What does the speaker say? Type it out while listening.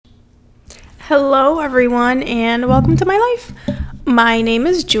Hello, everyone, and welcome to my life. My name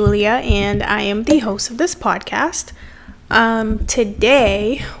is Julia, and I am the host of this podcast.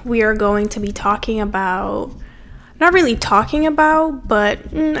 Today, we are going to be talking about, not really talking about, but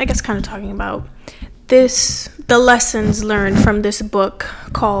I guess kind of talking about the lessons learned from this book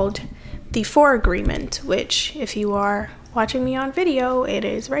called The Four Agreement, which, if you are watching me on video, it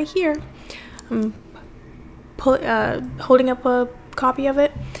is right here. I'm holding up a copy of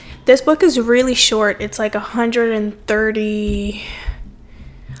it. This book is really short. It's like 140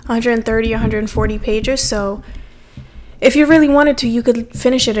 pages. So if you really wanted to, you could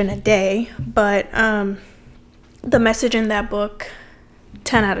finish it in a day. But the message in that book,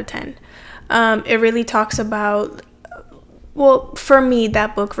 10 out of 10. It really talks about, well, for me,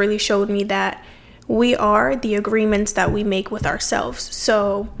 that book really showed me that we are the agreements that we make with ourselves.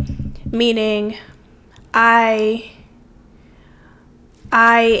 So, meaning I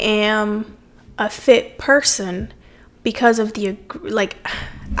am a fit person because of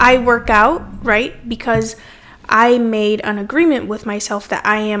I work out, right? Because I made an agreement with myself that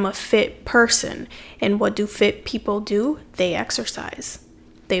I am a fit person. And what do fit people do? They exercise.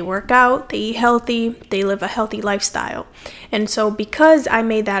 They work out, they eat healthy, they live a healthy lifestyle. And so because I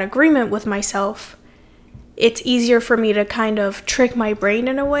made that agreement with myself, it's easier for me to kind of trick my brain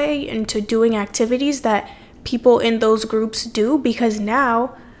in a way into doing activities that people in those groups do, because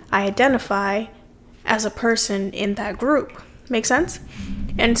now I identify as a person in that group. Make sense?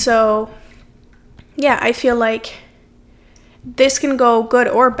 And so, yeah, I feel like this can go good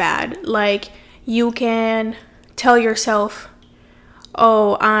or bad. Like, you can tell yourself,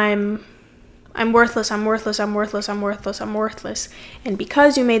 oh, I'm worthless, I'm worthless, I'm worthless, I'm worthless, I'm worthless. And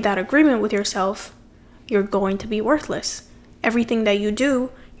because you made that agreement with yourself, you're going to be worthless. Everything that you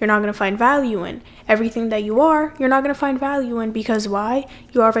do, you're not going to find value in. Everything that you are, you're not going to find value in, because why?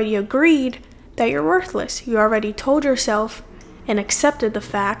 You already agreed that you're worthless. You already told yourself and accepted the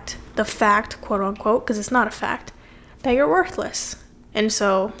fact, quote unquote, because it's not a fact, that you're worthless. And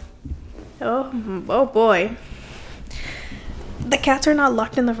so, oh boy. The cats are not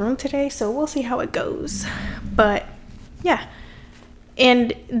locked in the room today, so we'll see how it goes. But yeah.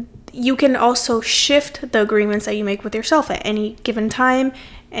 And you can also shift the agreements that you make with yourself at any given time,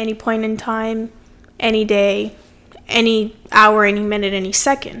 any point in time, any day, any hour, any minute, any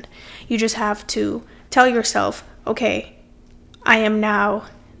second. You just have to tell yourself, okay, I am now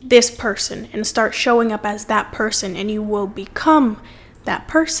this person, and start showing up as that person, and you will become that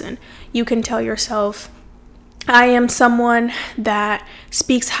person. You can tell yourself, I am someone that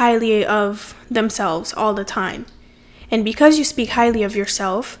speaks highly of themselves all the time. And because you speak highly of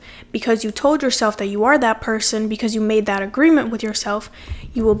yourself, because you told yourself that you are that person, because you made that agreement with yourself,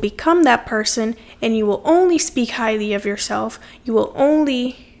 you will become that person, and you will only speak highly of yourself. You will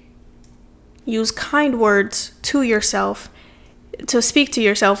only use kind words to yourself, to speak to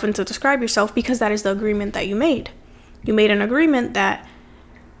yourself and to describe yourself, because that is the agreement that you made. You made an agreement that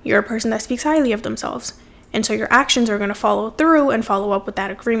you're a person that speaks highly of themselves. And so your actions are going to follow through and follow up with that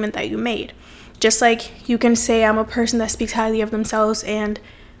agreement that you made. Just like you can say, I'm a person that speaks highly of themselves, and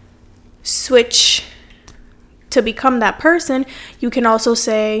switch to become that person, you can also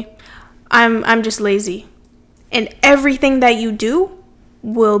say, I'm just lazy. And everything that you do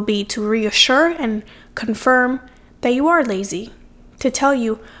will be to reassure and confirm that you are lazy. To tell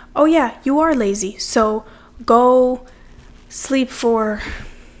you, oh yeah, you are lazy. So go sleep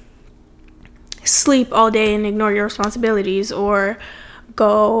all day and ignore your responsibilities, or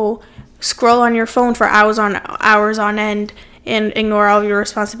go scroll on your phone for hours on end and ignore all your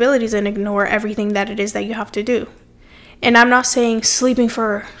responsibilities and ignore everything that it is that you have to do. And I'm not saying sleeping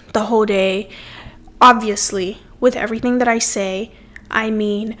for the whole day. Obviously, with everything that I say, I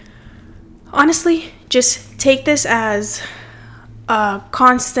mean, honestly, just take this as a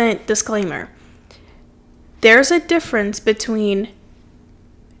constant disclaimer. There's a difference between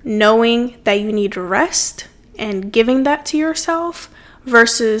knowing that you need rest and giving that to yourself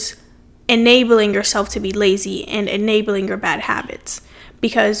versus enabling yourself to be lazy and enabling your bad habits.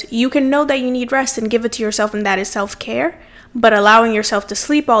 Because you can know that you need rest and give it to yourself, and that is self-care, but allowing yourself to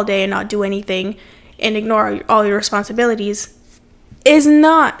sleep all day and not do anything and ignore all your responsibilities is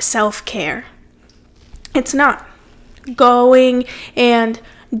not self-care. It's not. Going and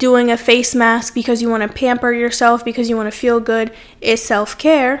doing a face mask because you want to pamper yourself, because you want to feel good, is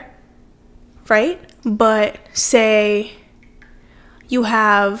self-care, right? But say you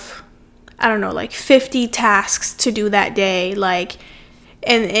have, I don't know, like 50 tasks to do that day, like,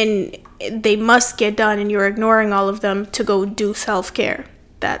 and they must get done, and you're ignoring all of them to go do self-care.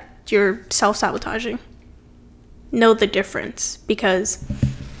 That you're self-sabotaging. Know the difference, because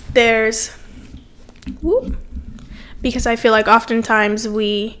there's Whoop. Because I feel like oftentimes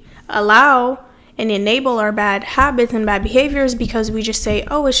we allow and enable our bad habits and bad behaviors because we just say,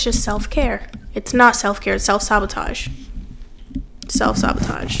 oh, it's just self-care. It's not self-care, it's self-sabotage.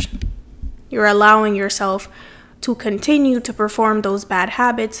 Self-sabotage. You're allowing yourself to continue to perform those bad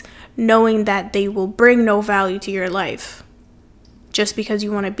habits knowing that they will bring no value to your life. Just because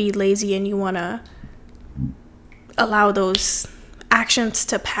you want to be lazy and you want to allow those actions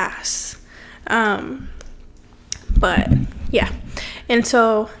to pass. But yeah. And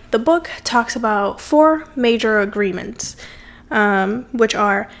so the book talks about 4 major agreements, which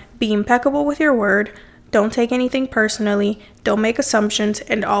are be impeccable with your word, don't take anything personally, don't make assumptions,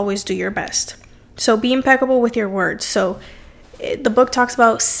 and always do your best. So be impeccable with your words. So the book talks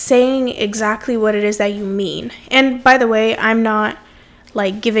about saying exactly what it is that you mean. And by the way, I'm not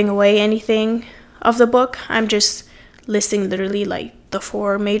like giving away anything of the book. I'm just listing literally like the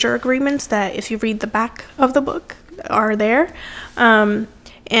 4 major agreements that if you read the back of the book are there.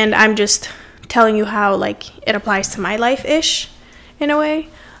 And I'm just telling you how like it applies to my life-ish in a way.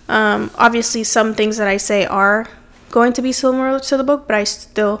 Obviously some things that I say are going to be similar to the book, but I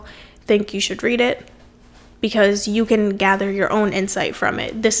still think you should read it because you can gather your own insight from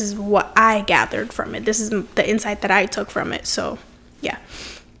it. This is what I gathered from it. This is the insight that I took from it. So yeah.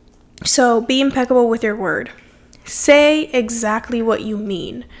 So be impeccable with your word. Say exactly what you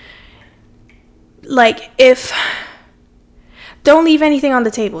mean. Like don't leave anything on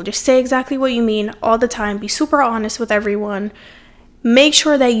the table. Just say exactly what you mean all the time. Be super honest with everyone. Make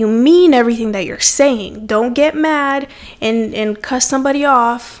sure that you mean everything that you're saying. Don't get mad and cuss somebody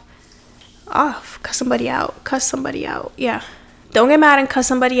off. Cuss somebody out. Yeah. Don't get mad and cuss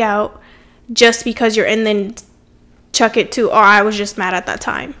somebody out just because you're and then chuck it to, I was just mad at that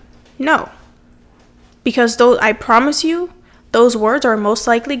time. No. Because I promise you, those words are most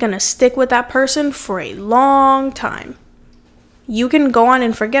likely going to stick with that person for a long time. You can go on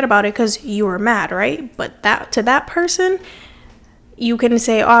and forget about it because you were mad, right? But to that person, you can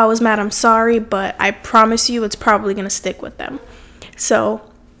say, I was mad, I'm sorry, but I promise you it's probably going to stick with them. So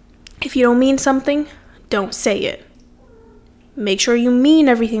if you don't mean something, don't say it. Make sure you mean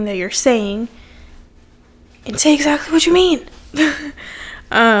everything that you're saying and say exactly what you mean.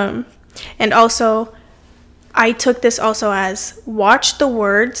 And also, I took this also as watch the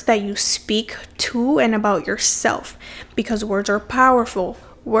words that you speak to and about yourself because words are powerful.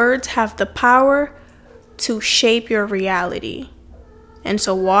 Words have the power to shape your reality. And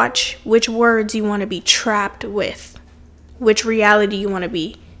so watch which words you want to be trapped with, which reality you want to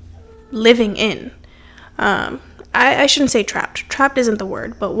be living in. I shouldn't say trapped. Trapped isn't the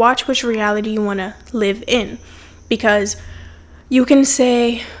word, but watch which reality you want to live in because you can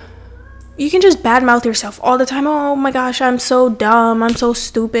just badmouth yourself all the time. Oh my gosh, I'm so dumb. I'm so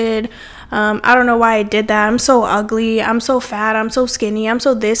stupid. I don't know why I did that. I'm so ugly. I'm so fat. I'm so skinny. I'm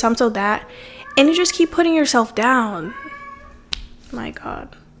so this. I'm so that. And you just keep putting yourself down. My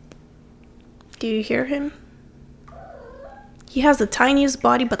God. Do you hear him? He has the tiniest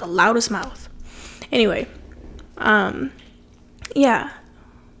body but the loudest mouth. Anyway. Yeah.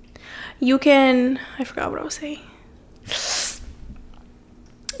 You can... I forgot what I was saying.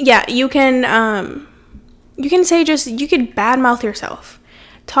 Yeah, you can say you could badmouth yourself.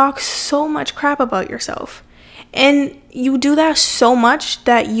 Talk so much crap about yourself. And you do that so much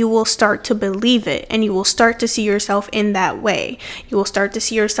that you will start to believe it and you will start to see yourself in that way. You will start to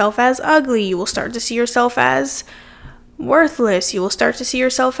see yourself as ugly. You will start to see yourself as worthless. You will start to see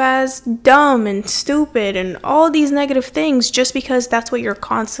yourself as dumb and stupid and all these negative things just because that's what you're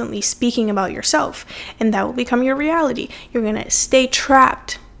constantly speaking about yourself. And that will become your reality. You're going to stay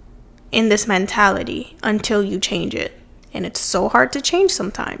trapped in this mentality until you change it. And it's so hard to change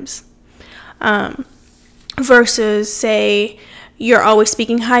sometimes. Versus, say, you're always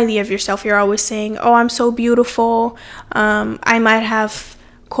speaking highly of yourself. You're always saying, oh, I'm so beautiful. I might have,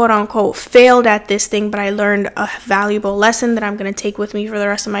 quote unquote, failed at this thing, but I learned a valuable lesson that I'm going to take with me for the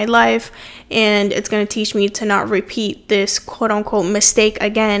rest of my life. And it's going to teach me to not repeat this, quote unquote, mistake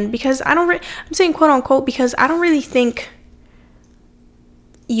again. Because I'm saying quote unquote because I don't really think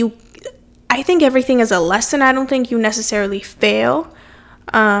I think everything is a lesson. I don't think you necessarily fail.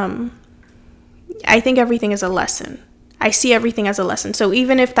 I think everything is a lesson. I see everything as a lesson. So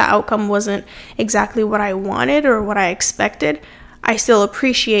even if the outcome wasn't exactly what I wanted or what I expected, I still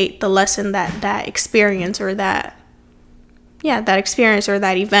appreciate the lesson that experience or that experience or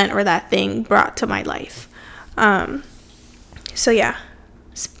that event or that thing brought to my life. So yeah,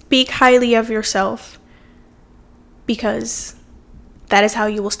 speak highly of yourself because that is how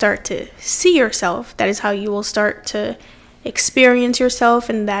you will start to see yourself. That is how you will start to Experience yourself,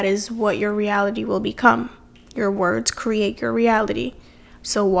 and that is what your reality will become. Your words create your reality.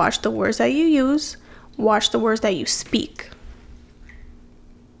 So watch the words that you use. Watch the words that you speak.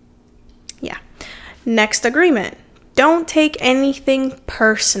 Yeah. Next agreement. Don't take anything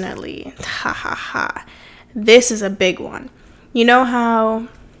personally. Ha ha ha. This is a big one. You know how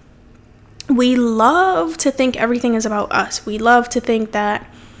we love to think everything is about us. We love to think that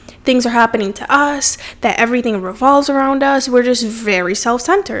things are happening to us, that everything revolves around us. We're just very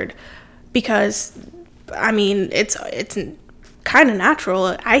self-centered because, I mean, it's kind of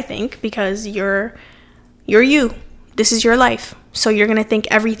natural, I think, because you're you. This is your life. So you're going to think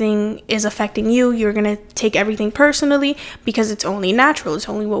everything is affecting you. You're going to take everything personally because it's only natural. It's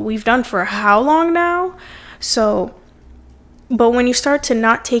only what we've done for how long now? So, but when you start to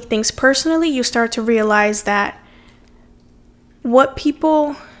not take things personally, you start to realize that what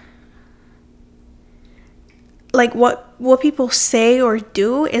people say or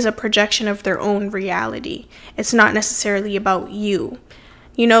do is a projection of their own reality. It's not necessarily about you.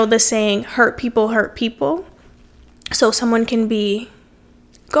 You know the saying, hurt people hurt people. So someone can be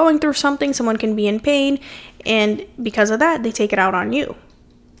going through something, someone can be in pain, and because of that, they take it out on you.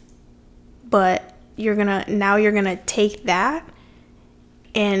 But you're gonna take that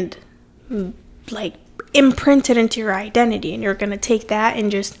and like imprint it into your identity, and you're gonna take that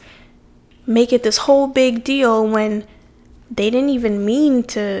and just make it this whole big deal when they didn't even mean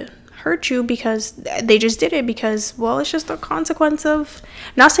to hurt you, because they just did it because, well, it's just a consequence of,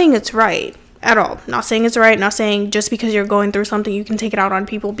 not saying it's right at all, not saying it's right, not saying just because you're going through something you can take it out on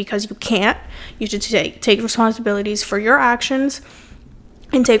people, because you can't. You should take responsibilities for your actions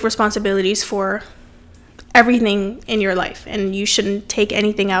and take responsibilities for everything in your life, and you shouldn't take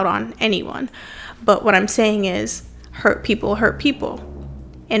anything out on anyone. But what I'm saying is, hurt people hurt people.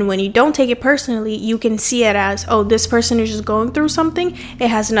 And when you don't take it personally, you can see it as, oh, this person is just going through something. It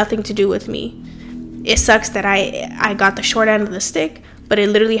has nothing to do with me. It sucks that I got the short end of the stick, but it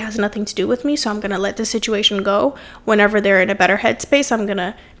literally has nothing to do with me. So I'm going to let the situation go. Whenever they're in a better headspace, I'm going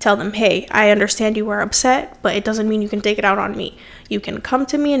to tell them, hey, I understand you were upset, but it doesn't mean you can take it out on me. You can come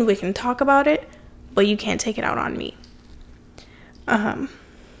to me and we can talk about it, but you can't take it out on me.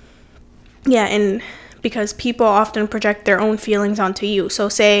 Yeah, and because people often project their own feelings onto you. So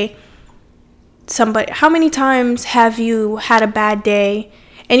say somebody, how many times have you had a bad day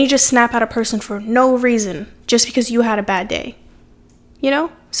and you just snap at a person for no reason just because you had a bad day? You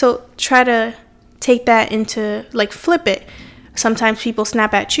know? So try to take that into, like, flip it. Sometimes people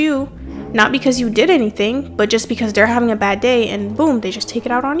snap at you not because you did anything, but just because they're having a bad day, and boom, they just take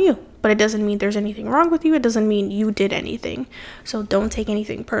it out on you. But it doesn't mean there's anything wrong with you. It doesn't mean you did anything. So don't take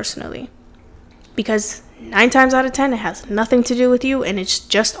anything personally. Because 9 times out of 10, it has nothing to do with you, and it's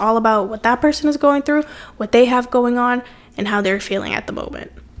just all about what that person is going through, what they have going on, and how they're feeling at the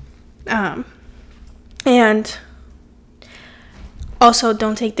moment. And also,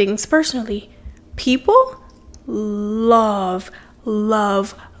 don't take things personally. People love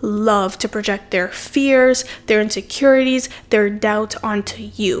to project their fears, their insecurities, their doubts onto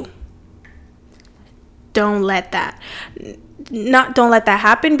you. Don't let that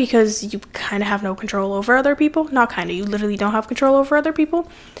happen, because you kind of have no control over other people. Not kind of, you literally don't have control over other people.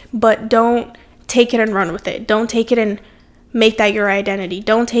 But don't take it and run with it. Don't take it and make that your identity.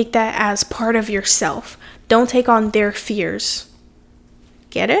 Don't take that as part of yourself. Don't take on their fears.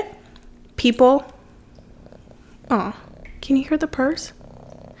 Get it? People. Oh, can you hear the purrs?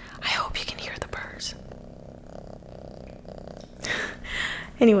 I hope you can hear the purrs.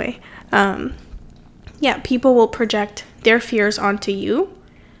 Anyway, yeah, people will project their fears onto you,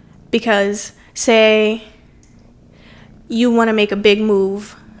 because say you want to make a big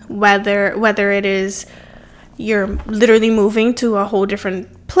move, whether it is you're literally moving to a whole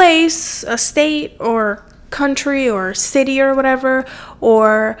different place, a state or country or city or whatever,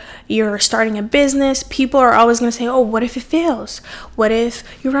 or you're starting a business. People are always going to say, oh, what if it fails? What if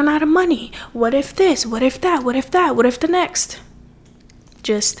you run out of money? What if this? What if that? What if that? What if the next?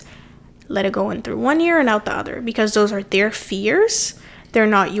 Just let it go in through one ear and out the other, because those are their fears. They're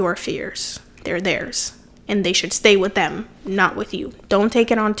not your fears. They're theirs. And they should stay with them, not with you. Don't take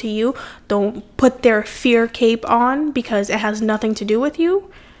it onto you. Don't put their fear cape on, because it has nothing to do with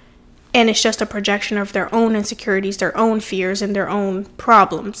you. And it's just a projection of their own insecurities, their own fears, and their own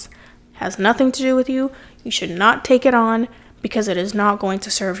problems. It has nothing to do with you. You should not take it on, because it is not going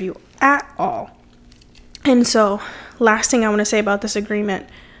to serve you at all. And so, last thing I want to say about this agreement.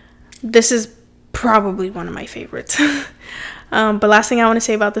 This is probably one of my favorites. But last thing I want to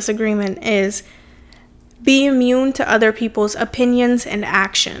say about this agreement is, be immune to other people's opinions and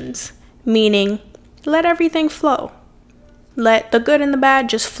actions. Meaning, let everything flow. Let the good and the bad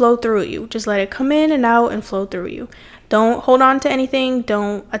just flow through you. Just let it come in and out and flow through you. Don't hold on to anything.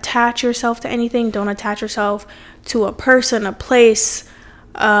 Don't attach yourself to anything. Don't attach yourself to a person, a place,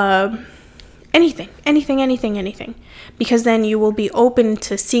 anything. Because then you will be open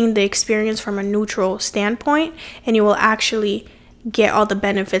to seeing the experience from a neutral standpoint, and you will actually get all the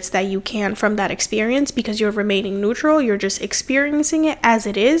benefits that you can from that experience because you're remaining neutral. You're just experiencing it as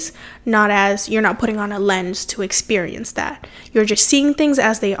it is, you're not putting on a lens to experience that. You're just seeing things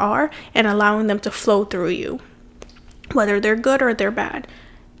as they are and allowing them to flow through you, whether they're good or they're bad.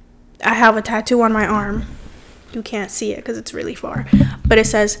 I have a tattoo on my arm. You can't see it because it's really far, but it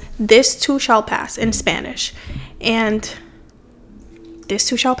says, "This too shall pass," in Spanish. And this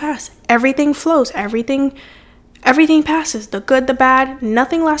too shall pass. Everything flows. Everything passes. The good, the bad,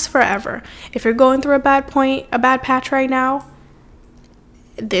 nothing lasts forever. If you're going through a bad patch right now,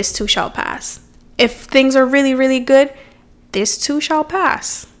 this too shall pass. If things are really, really good, this too shall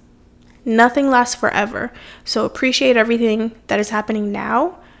pass. Nothing lasts forever. So appreciate everything that is happening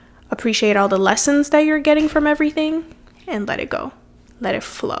now. Appreciate all the lessons that you're getting from everything, and let it go. Let it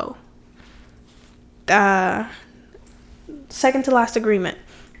flow. Second to last agreement.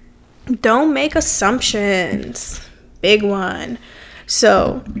 Don't make assumptions. Big one.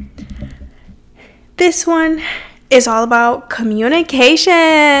 So this one is all about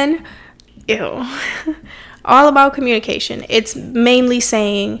communication. Ew. All about communication. It's mainly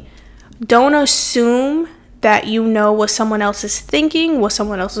saying, don't assume that you know what someone else is thinking, what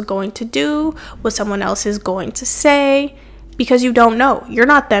someone else is going to do, what someone else is going to say, because you don't know. You're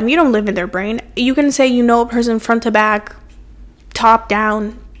not them. You don't live in their brain. You can say you know a person front to back, top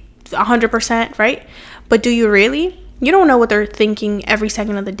down, 100%, right? But do you really? You don't know what they're thinking every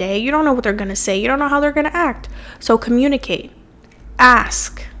second of the day. You don't know what they're going to say. You don't know how they're going to act. So communicate.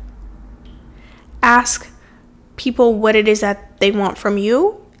 Ask people what it is that they want from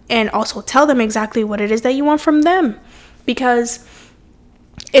you, and also tell them exactly what it is that you want from them, because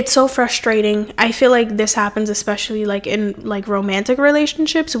it's so frustrating. I feel like this happens especially like in like romantic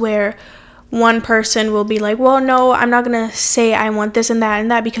relationships, where one person will be like, well, no, I'm not gonna say I want this and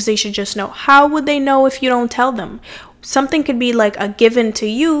that because they should just know. How would they know if you don't tell them? Something could be like a given to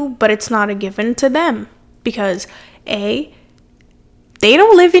you, but it's not a given to them, because they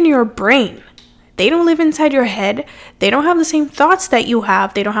don't live in your brain. They don't live inside your head. They don't have the same thoughts that you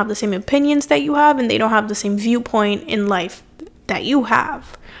have. They don't have the same opinions that you have, and they don't have the same viewpoint in life that you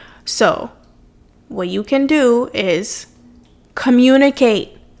have. So what you can do is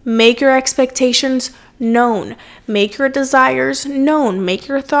communicate. Make your expectations known. Make your desires known. Make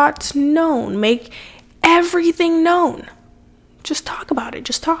your thoughts known. Make everything known. Just talk about it.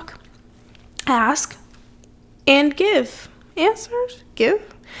 Just talk. Ask and give answers.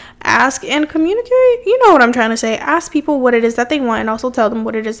 Ask and communicate. You know what I'm trying to say. Ask people what it is that they want, and also tell them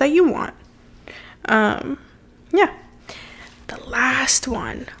what it is that you want. Yeah. The last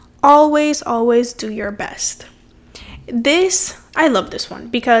one. Always do your best. I love this one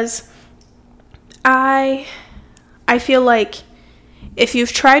because I feel like if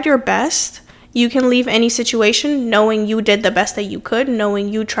you've tried your best, you can leave any situation knowing you did the best that you could, knowing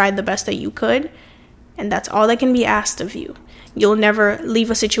you tried the best that you could, and that's all that can be asked of you. You'll never leave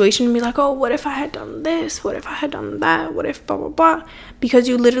a situation and be like, oh, what if I had done this? What if I had done that? What if blah, blah, blah? Because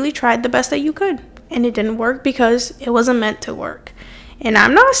you literally tried the best that you could, and it didn't work because it wasn't meant to work. And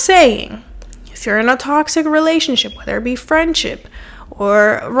I'm not saying if you're in a toxic relationship, whether it be friendship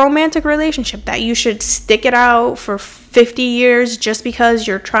or romantic relationship, that you should stick it out for 50 years just because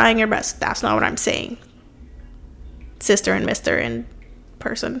you're trying your best. That's not what I'm saying. Sister and mister and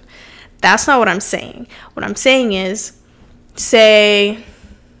person. That's not what I'm saying. What I'm saying is, say,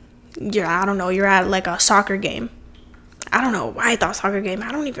 you're at like a soccer game. I don't know why I thought soccer game.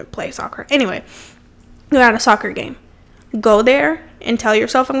 I don't even play soccer. Anyway, you're at a soccer game. Go there and tell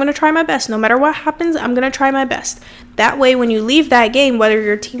yourself, I'm going to try my best. No matter what happens, I'm going to try my best. That way, when you leave that game, whether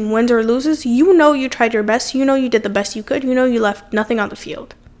your team wins or loses, you know you tried your best. You know you did the best you could. You know you left nothing on the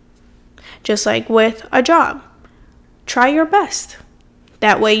field. Just like with a job. Try your best.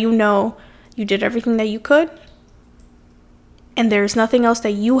 That way you know you did everything that you could, and there's nothing else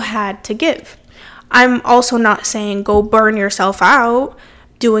that you had to give. I'm also not saying go burn yourself out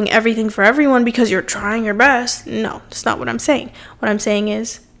doing everything for everyone because you're trying your best. No, that's not what I'm saying. What I'm saying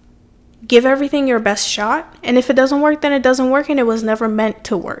is give everything your best shot, and if it doesn't work, then it doesn't work, and it was never meant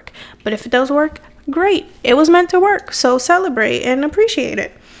to work. But if it does work, great. It was meant to work, so celebrate and appreciate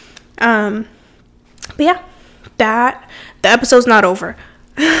it. But yeah, the episode's not over.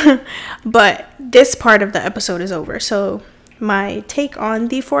 But this part of the episode is over. So my take on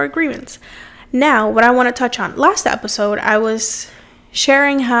the 4 agreements. Now, what I want to touch on, last episode, I was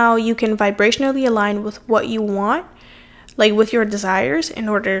sharing how you can vibrationally align with what you want, like with your desires, in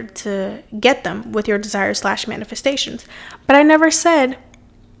order to get them with your desires / manifestations. But I never said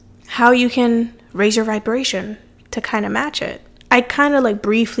how you can raise your vibration to kind of match it. I kind of like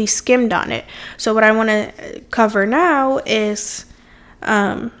briefly skimmed on it. So what I want to cover now is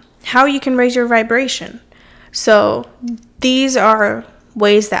how you can raise your vibration. So these are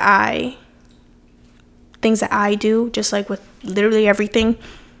ways that things that I do, just like with literally everything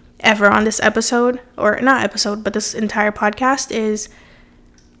ever on this episode, or not episode, but this entire podcast, is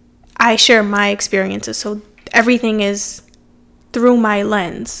I share my experiences. So everything is through my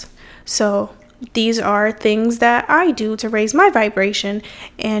lens. So these are things that I do to raise my vibration,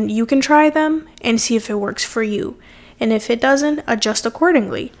 and you can try them and see if it works for you. And if it doesn't, adjust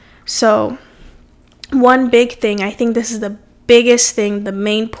accordingly. So one big thing, I think this is the biggest thing, the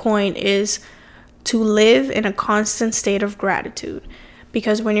main point, is to live in a constant state of gratitude.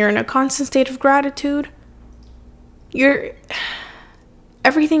 Because when you're in a constant state of gratitude,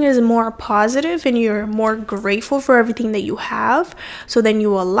 everything is more positive and you're more grateful for everything that you have. So then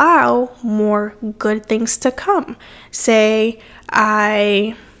you allow more good things to come. Say,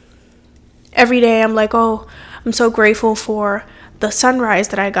 every day I'm like, oh, I'm so grateful for the sunrise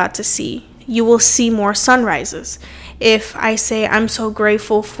that I got to see. You will see more sunrises. If I say I'm so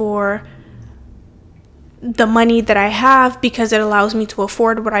grateful for the money that I have because it allows me to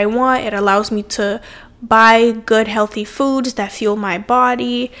afford what I want, it allows me to buy good healthy foods that fuel my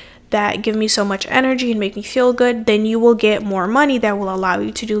body, that give me so much energy and make me feel good, then you will get more money that will allow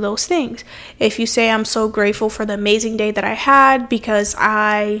you to do those things. If you say I'm so grateful for the amazing day that I had because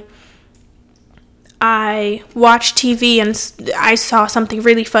I watched TV and I saw something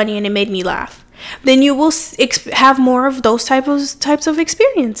really funny and it made me laugh, then you will have more of those types of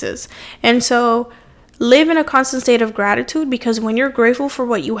experiences. And so live in a constant state of gratitude, because when you're grateful for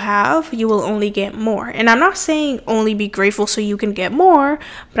what you have, you will only get more. And I'm not saying only be grateful so you can get more,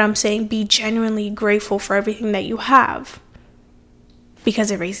 but I'm saying be genuinely grateful for everything that you have, because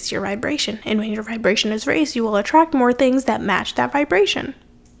it raises your vibration. And when your vibration is raised, you will attract more things that match that vibration.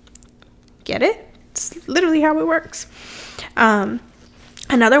 Get it? It's literally how it works.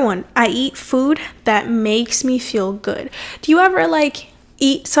 Another one, I eat food that makes me feel good. Do you ever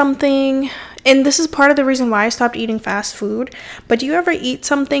eat something, and this is part of the reason why I stopped eating fast food, but do you ever eat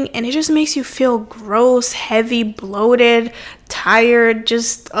something and it just makes you feel gross, heavy, bloated, tired,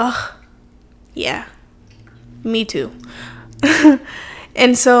 yeah, me too.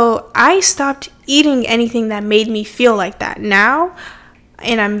 And so I stopped eating anything that made me feel like that now,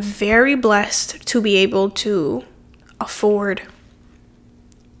 and I'm very blessed to be able to afford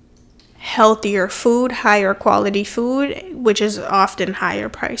healthier food, higher quality food, which is often higher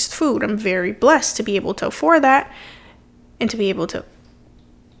priced food. I'm very blessed to be able to afford that and to be able to,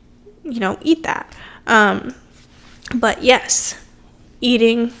 eat that. But yes,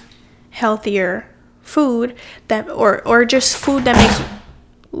 eating healthier food or just food that makes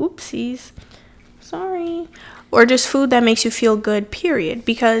or just food that makes you feel good, period.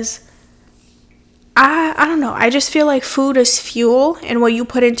 Because I don't know. I just feel like food is fuel, and what you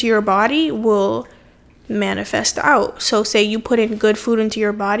put into your body will manifest out. So say you put in good food into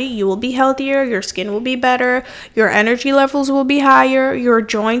your body, you will be healthier, your skin will be better, your energy levels will be higher, your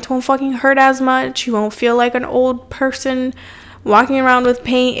joints won't fucking hurt as much, you won't feel like an old person walking around with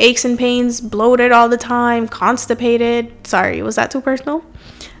pain, aches and pains, bloated all the time, constipated. Sorry, was that too personal?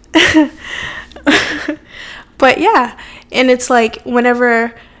 But yeah, and it's like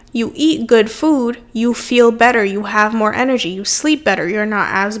whenever you eat good food, you feel better, you have more energy, you sleep better, you're not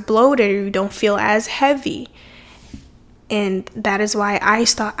as bloated, you don't feel as heavy. And that is why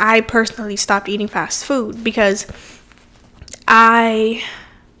I personally stopped eating fast food, because I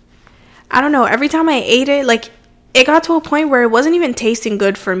don't know, every time I ate it, it got to a point where it wasn't even tasting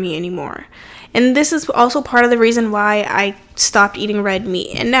good for me anymore. And this is also part of the reason why I stopped eating red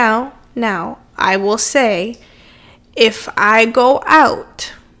meat. And now I will say, if I go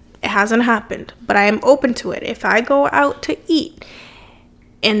out, it hasn't happened, but I am open to it. If I go out to eat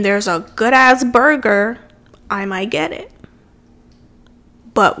and there's a good ass burger, I might get it.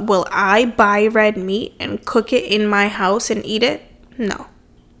 But will I buy red meat and cook it in my house and eat it? No.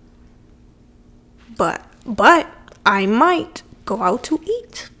 But I might go out to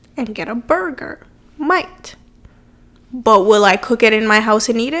eat and get a burger. Might. But will I cook it in my house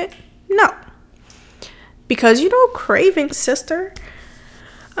and eat it? No. Because cravings, sister.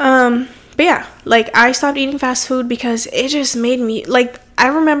 But yeah, I stopped eating fast food because it just made me, I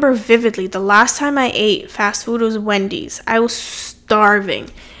remember vividly the last time I ate fast food was Wendy's. I was starving,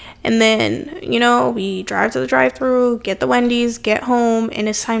 And then, we drive to the drive-thru, get the Wendy's, get home, and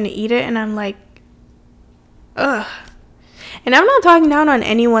it's time to eat it. And I'm like, ugh. And I'm not talking down on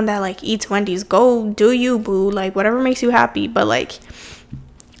anyone that, like, eats Wendy's. Go do you, boo. Like, whatever makes you happy. But, like,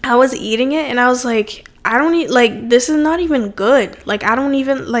 I was eating it, and I was like, I don't eat, like, this is not even good. Like, I don't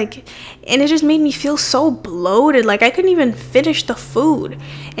even, like, and it just made me feel so bloated. Like, I couldn't even finish the food.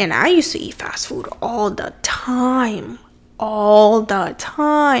 And I used to eat fast food all the time.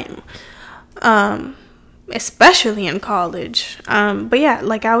 Especially in college. But yeah,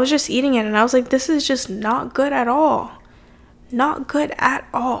 like, I was just eating it, and I was like, this is just not good at all. Not good at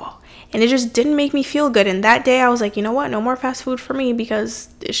all. And it just didn't make me feel good. And that day I was like, you know what, no more fast food for me, because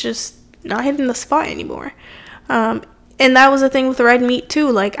it's just not hitting the spot anymore. And that was the thing with red meat too.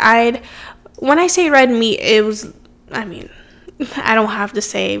 Like, when I say red meat, it was, I mean, I don't have to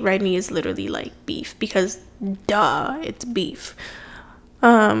say red meat is literally like beef, because duh, it's beef.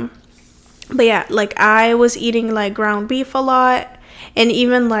 But yeah, like, I was eating like ground beef a lot, and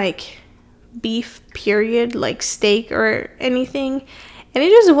even like beef period, like steak or anything, and it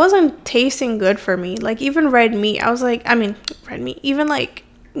just wasn't tasting good for me. Like, even red meat, I was like, red meat, even like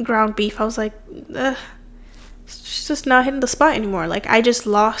ground beef, I was like, ugh, it's just not hitting the spot anymore. Like, I just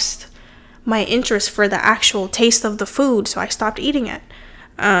lost my interest for the actual taste of the food, so I stopped eating it.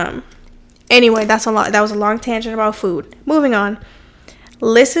 Anyway, that was a long tangent about food. Moving on.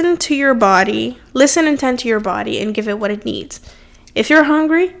 Listen to your body, listen and tend to your body, and give it what it needs. If you're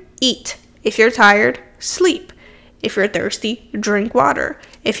hungry, eat. If you're tired, sleep. If you're thirsty, drink water.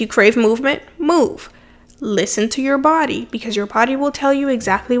 If you crave movement, move. Listen to your body, because your body will tell you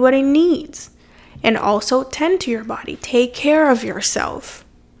exactly what it needs. And also tend to your body. Take care of yourself.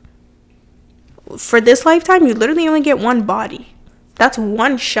 For this lifetime, you literally only get one body. That's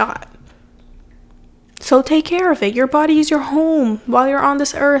one shot. So take care of it. Your body is your home while you're on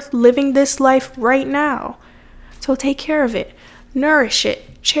this earth, living this life right now. So take care of it. Nourish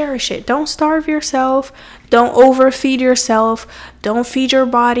it. Cherish it. Don't starve yourself. Don't overfeed yourself. Don't feed your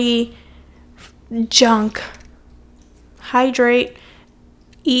body junk. Hydrate.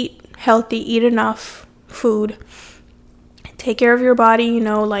 Eat healthy. Eat enough food. Take care of your body,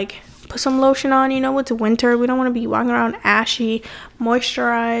 like put some lotion on. It's winter. We don't want to be walking around ashy.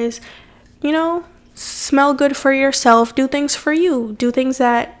 Moisturize. Smell good for yourself. Do things for you. Do things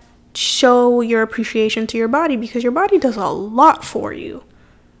that show your appreciation to your body, because your body does a lot for you.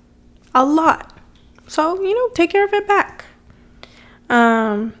 A lot. So, take care of it back.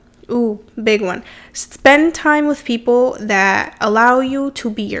 Big one. Spend time with people that allow you to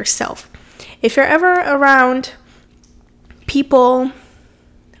be yourself. If you're ever around people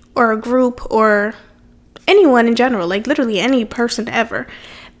or a group or anyone in general, like literally any person ever,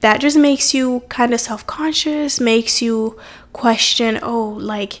 that just makes you kind of self-conscious, makes you question, do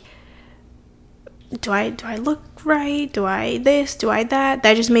I look right? Do I this? Do I that?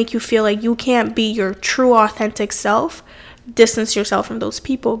 That just make you feel like you can't be your true, authentic self. Distance yourself from those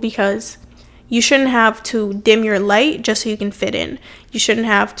people, because you shouldn't have to dim your light just so you can fit in. You shouldn't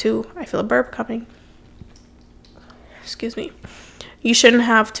have to, I feel a burp coming. Excuse me. You shouldn't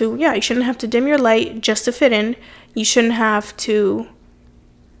have to dim your light just to fit in. You shouldn't have to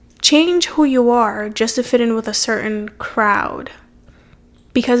change who you are just to fit in with a certain crowd,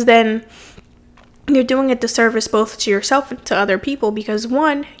 because then you're doing a disservice both to yourself and to other people, because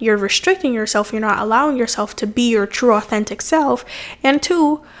one, you're restricting yourself, you're not allowing yourself to be your true authentic self, and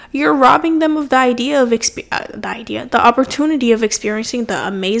two, you're robbing them of the opportunity of experiencing the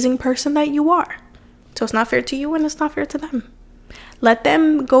amazing person that you are. So it's not fair to you, and it's not fair to them. Let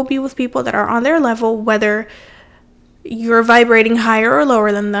them go be with people that are on their level, whether you're vibrating higher or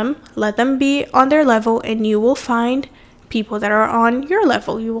lower than them. Let them be on their level, and you will find people that are on your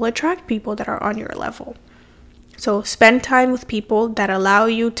level. You will attract people that are on your level. So spend time with people that allow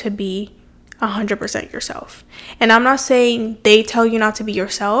you to be 100% yourself. And I'm not saying they tell you not to be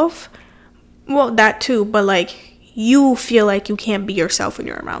yourself. Well, that too, but like, you feel like you can't be yourself when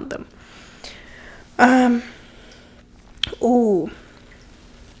you're around them.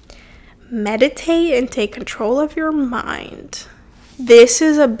 Meditate and take control of your mind. This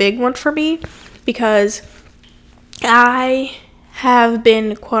is a big one for me, because I have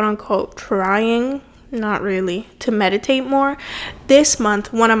been, quote unquote, trying, not really, to meditate more. This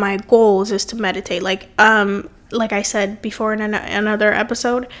month, one of my goals is to meditate. Like I said before in another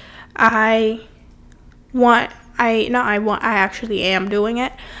episode, I actually am doing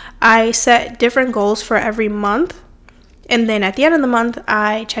it. I set different goals for every month, and then at the end of the month,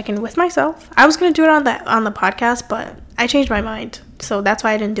 I check in with myself. I was going to do it on the podcast, but I changed my mind. So that's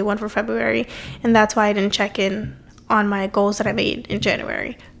why I didn't do one for February, and that's why I didn't check in on my goals that I made in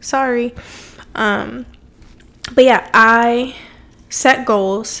January. Sorry. But yeah, I set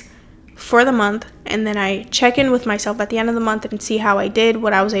goals for the month, and then I check in with myself at the end of the month and see how I did,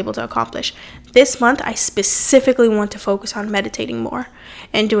 what I was able to accomplish. This month, I specifically want to focus on meditating more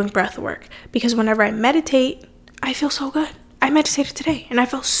and doing breath work, because whenever I meditate, I feel so good. I meditated today and I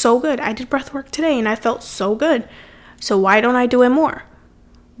felt so good. I did breath work today and I felt so good. So why don't I do it more?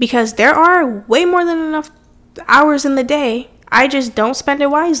 Because there are way more than enough hours in the day. I just don't spend it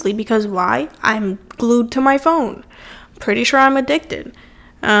wisely, because why? I'm glued to my phone. Pretty sure I'm addicted.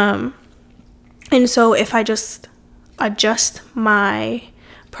 And so if I just adjust my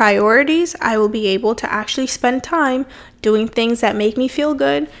priorities, I will be able to actually spend time doing things that make me feel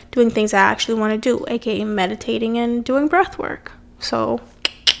good, doing things I actually want to do, aka meditating and doing breath work. So,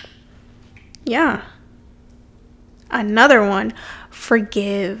 yeah. Another one,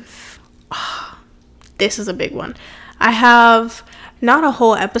 forgive. Oh, this is a big one. I have not a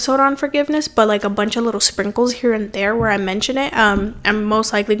whole episode on forgiveness, but like a bunch of little sprinkles here and there where I mention it. I'm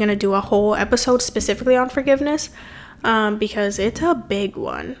most likely going to do a whole episode specifically on forgiveness, because it's a big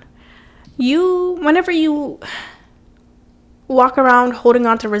one. Whenever you walk around holding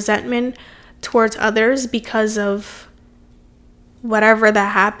on to resentment towards others because of whatever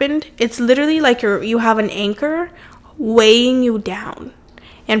that happened, it's literally like you have an anchor weighing you down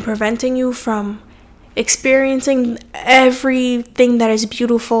and preventing you from experiencing everything that is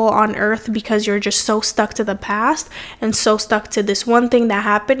beautiful on earth, because you're just so stuck to the past and so stuck to this one thing that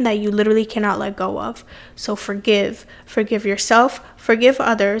happened that you literally cannot let go of. So forgive yourself, forgive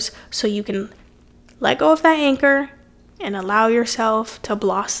others, so you can let go of that anchor and allow yourself to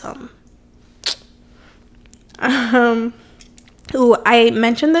blossom. I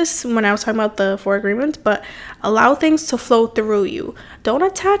mentioned this when I was talking about the 4 agreements, but allow things to flow through you. Don't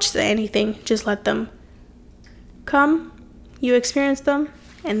attach to anything. Just let them come, you experience them,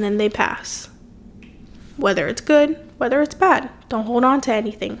 and then they pass. Whether it's good, whether it's bad. Don't hold on to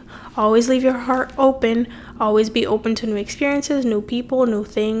anything. Always leave your heart open. Always be open to new experiences, new people, new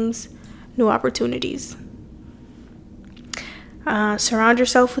things, new opportunities. Surround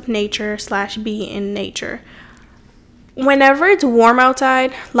yourself with nature / be in nature. Whenever it's warm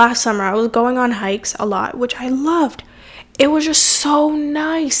outside, last summer I was going on hikes a lot, which I loved. It was just so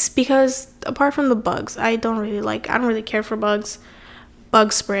nice, because apart from the bugs, I don't really care for bugs.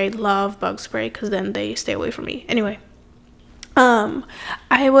 Bug spray, love bug spray, because then they stay away from me. Anyway,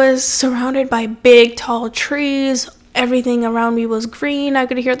 I was surrounded by big, tall trees. Everything around me was green. I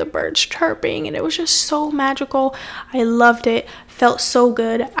could hear the birds chirping, and it was just so magical. I loved it. Felt so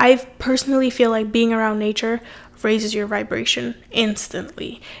good. I personally feel like being around nature raises your vibration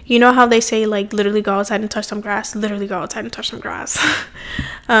instantly. You know how they say, like, literally go outside and touch some grass? Literally go outside and touch some grass.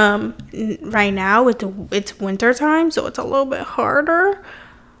 Right now, it's winter time, so it's a little bit harder,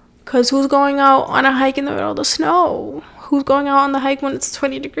 because who's going out on a hike in the middle of the snow? Who's going out on the hike when it's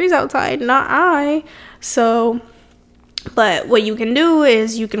 20 degrees outside? Not I. So, but what you can do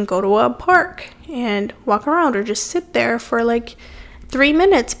is you can go to a park and walk around, or just sit there for like 3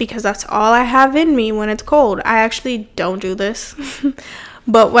 minutes, because that's all I have in me when it's cold. I actually don't do this.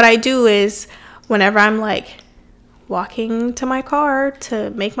 But what I do is, whenever I'm like walking to my car to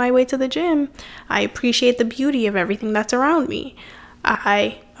make my way to the gym, I appreciate the beauty of everything that's around me.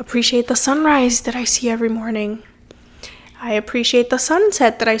 I appreciate the sunrise that I see every morning. I appreciate the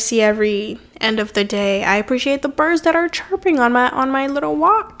sunset that I see every end of the day. I appreciate the birds that are chirping on my little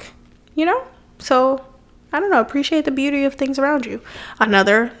walk, you know? So, I don't know, appreciate the beauty of things around you.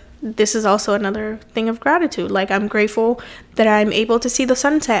 This is also another thing of gratitude. Like, I'm grateful that I'm able to see the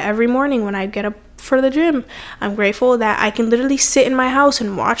sunset every morning when I get up for the gym. I'm grateful that I can literally sit in my house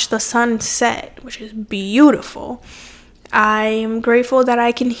and watch the sun set, which is beautiful. I am grateful that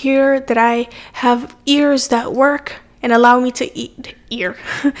I I have ears that work and allow me to hear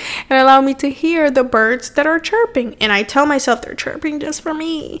the birds that are chirping. And I tell myself they're chirping just for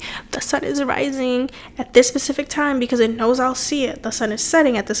me. The sun is rising at this specific time because it knows I'll see it. The sun is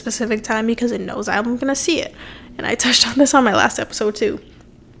setting at this specific time because it knows I'm gonna see it. And I touched on this on my last episode too.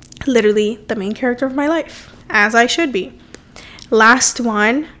 Literally the main character of my life, as I should be. Last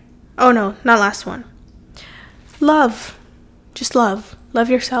one. Oh no, not last one. Love. Just love.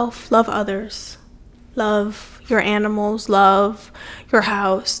 Love yourself. Love others. Love your animals, love your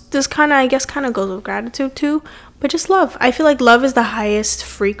house. This kind of goes with gratitude too, but just love. I feel like love is the highest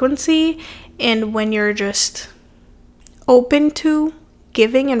frequency, and when you're just open to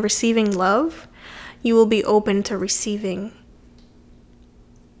giving and receiving love, you will be open to receiving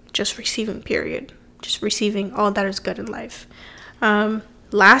period. Just receiving all that is good in life.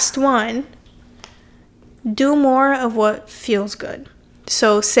 Last one, do more of what feels good.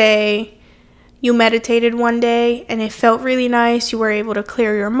 So say you meditated one day and it felt really nice. You were able to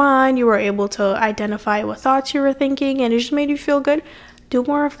clear your mind. You were able to identify what thoughts you were thinking and it just made you feel good. Do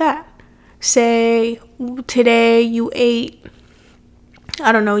more of that. Say today you ate,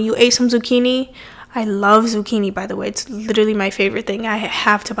 you ate some zucchini. I love zucchini, by the way. It's literally my favorite thing. I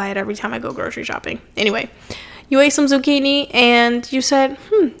have to buy it every time I go grocery shopping. Anyway, you ate some zucchini and you said,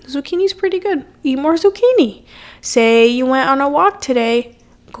 zucchini's pretty good. Eat more zucchini. Say you went on a walk today.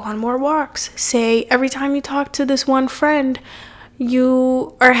 Go on more walks. Say every time you talk to this one friend,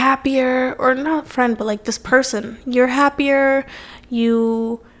 you are happier, or not friend, but like this person. You're happier.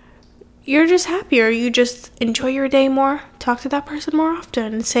 You're just happier. You just enjoy your day more. Talk to that person more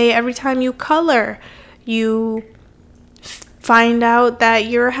often. Say every time you color, you find out that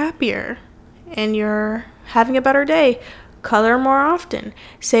you're happier and you're having a better day. Color more often.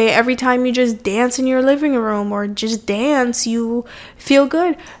 Say every time you just dance in your living room or just dance, you feel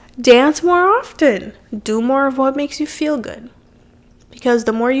good. Dance more often. Do more of what makes you feel good. Because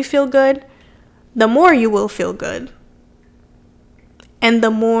the more you feel good, the more you will feel good. And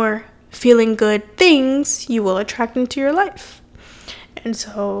the more feeling good things you will attract into your life. And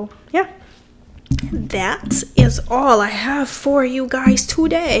so, yeah, that is all I have for you guys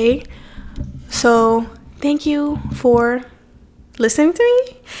today. So thank you for listening to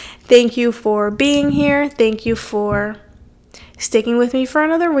me. Thank you for being here. Thank you for sticking with me for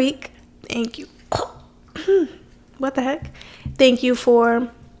another week. Thank you. What the heck? Thank you for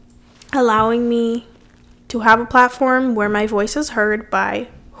allowing me to have a platform where my voice is heard by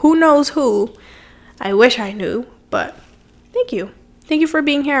who knows who. I wish I knew, but thank you. Thank you for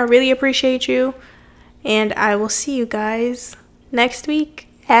being here. I really appreciate you. And I will see you guys next week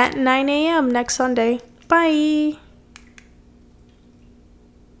at 9 a.m. next Sunday. Bye.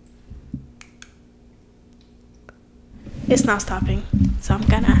 It's not stopping, so I'm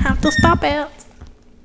gonna have to stop it.